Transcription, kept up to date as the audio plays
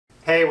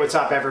Hey, what's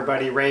up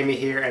everybody? Ramey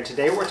here, and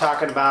today what we're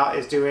talking about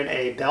is doing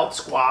a belt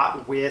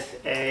squat with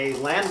a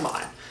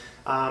landmine.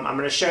 I'm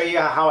going to show you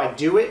how I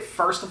do it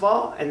first of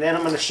all, and then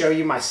I'm going to show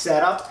you my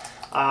setup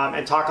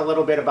and talk a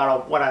little bit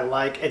about what I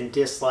like and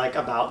dislike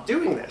about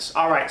doing this.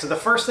 Alright, so the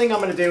first thing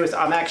I'm going to do is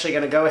I'm actually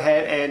going to go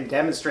ahead and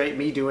demonstrate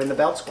me doing the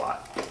belt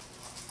squat.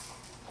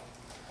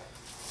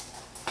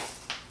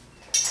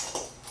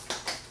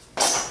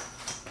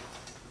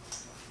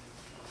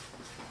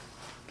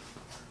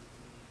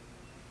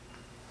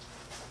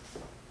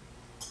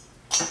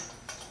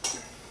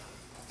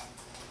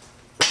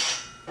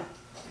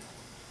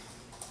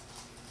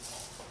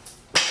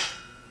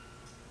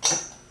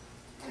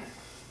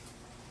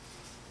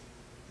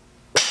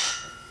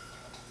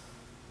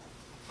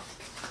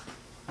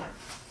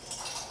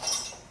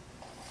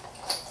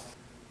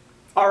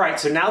 Alright,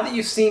 so now that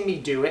you've seen me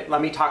do it, let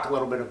me talk a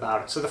little bit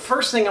about it. So the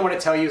first thing I want to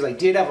tell you is I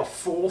did have a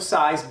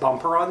full-size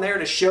bumper on there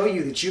to show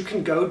you that you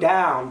can go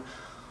down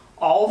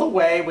all the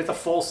way with a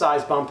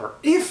full-size bumper.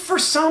 If for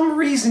some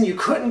reason you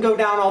couldn't go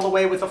down all the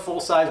way with a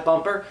full-size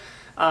bumper,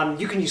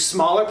 you can use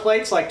smaller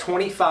plates like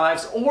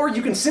 25s, or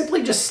you can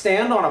simply just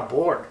stand on a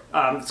board.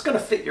 It's going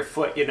to fit your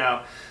foot, you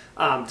know,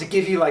 to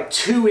give you like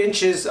 2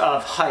 inches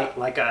of height,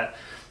 like a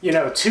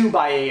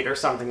 2x8 or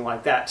something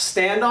like that.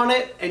 Stand on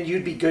it and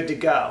you'd be good to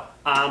go.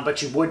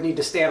 But you would need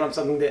to stand on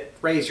something that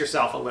raise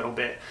yourself a little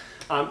bit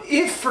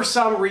if for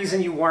some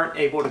reason you weren't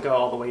able to go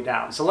all the way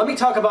down. So let me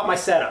talk about my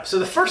setup. So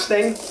the first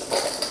thing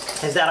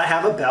is that I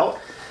have a belt.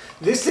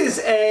 This is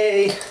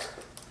a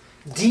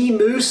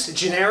D-Moose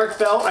generic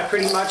belt I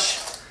pretty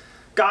much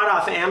got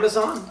off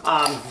Amazon.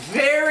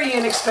 Very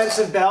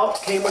inexpensive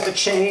belt, came with a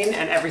chain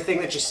and everything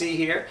that you see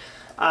here.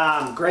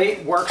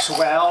 Great, works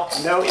well,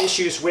 no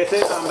issues with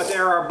it, but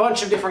there are a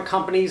bunch of different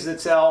companies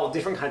that sell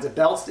different kinds of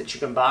belts that you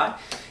can buy.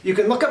 You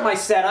can look at my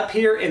setup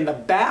here. In the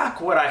back,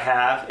 what I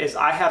have is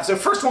so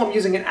first of all, I'm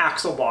using an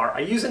axle bar. I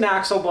use an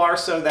axle bar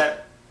so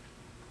that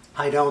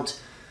I don't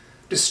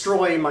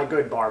destroy my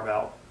good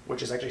barbell,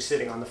 which is actually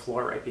sitting on the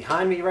floor right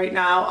behind me right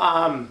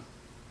now.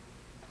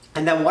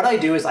 And then what I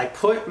do is I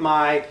put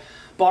my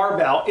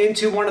barbell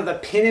into one of the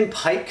pin and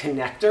pipe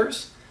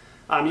connectors.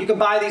 You can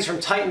buy these from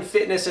Titan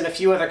Fitness and a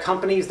few other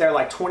companies. They're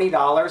like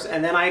 $20,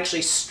 and then I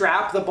actually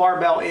strap the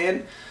barbell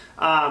in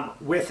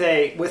with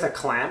a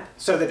clamp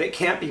so that it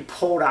can't be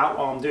pulled out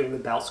while I'm doing the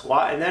belt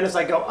squat. And then as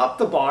I go up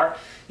the bar,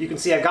 you can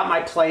see I've got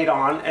my plate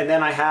on, and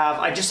then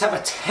I just have a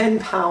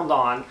 10-pound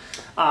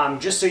on,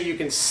 just so you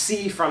can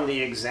see from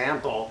the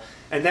example.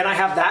 And then I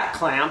have that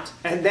clamped,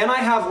 and then I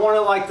have one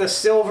of like the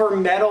silver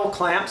metal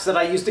clamps that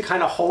I use to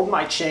kind of hold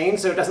my chain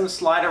so it doesn't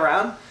slide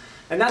around.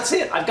 And that's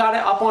it. I've got it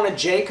up on a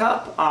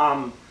J-cup,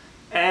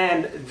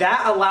 and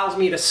that allows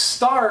me to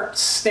start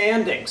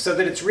standing so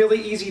that it's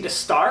really easy to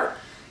start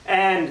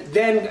and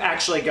then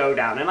actually go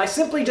down. And I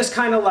simply just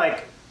kind of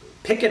like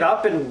pick it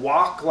up and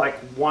walk like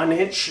 1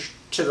 inch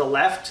to the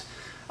left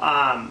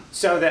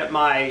so that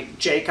my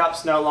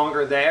J-cup's no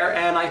longer there,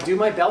 and I do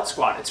my belt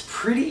squat. It's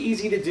pretty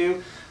easy to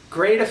do.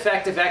 Great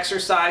effective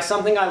exercise,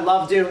 something I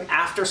love doing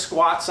after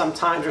squats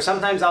sometimes, or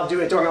sometimes I'll do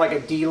it during like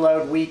a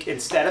deload week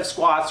instead of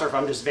squats, or if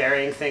I'm just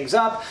varying things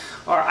up.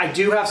 Or I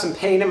do have some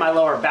pain in my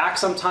lower back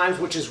sometimes,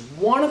 which is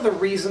one of the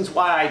reasons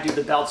why I do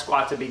the belt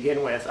squat to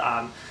begin with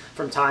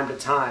from time to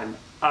time.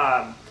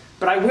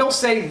 But I will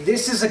say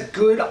this is a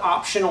good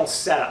optional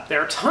setup. There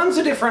are tons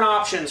of different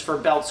options for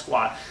belt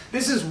squat.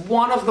 This is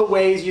one of the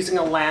ways using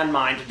a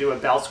landmine to do a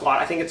belt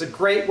squat. I think it's a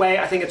great way.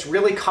 I think it's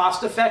really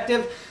cost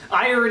effective.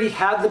 I already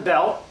had the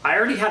belt, I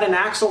already had an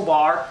axle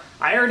bar,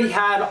 I already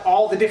had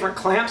all the different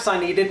clamps I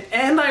needed,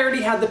 and I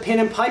already had the pin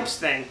and pipes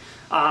thing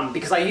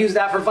because I use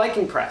that for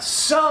Viking press.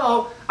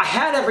 So I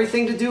had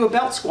everything to do a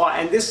belt squat,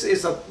 and this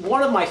is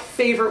one of my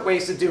favorite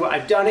ways to do it.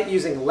 I've done it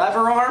using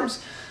lever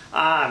arms.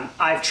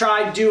 I've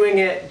tried doing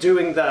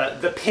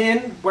the pin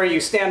where you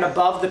stand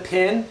above the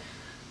pin.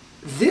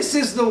 This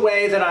is the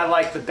way that I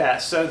like the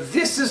best. So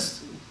this is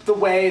the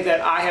way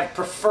that I have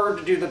preferred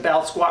to do the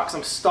belt squat because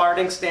I'm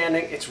starting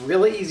standing. It's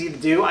really easy to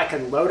do. I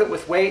can load it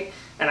with weight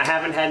and I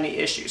haven't had any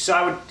issues. So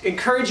I would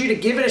encourage you to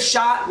give it a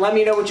shot. Let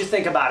me know what you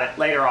think about it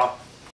later on.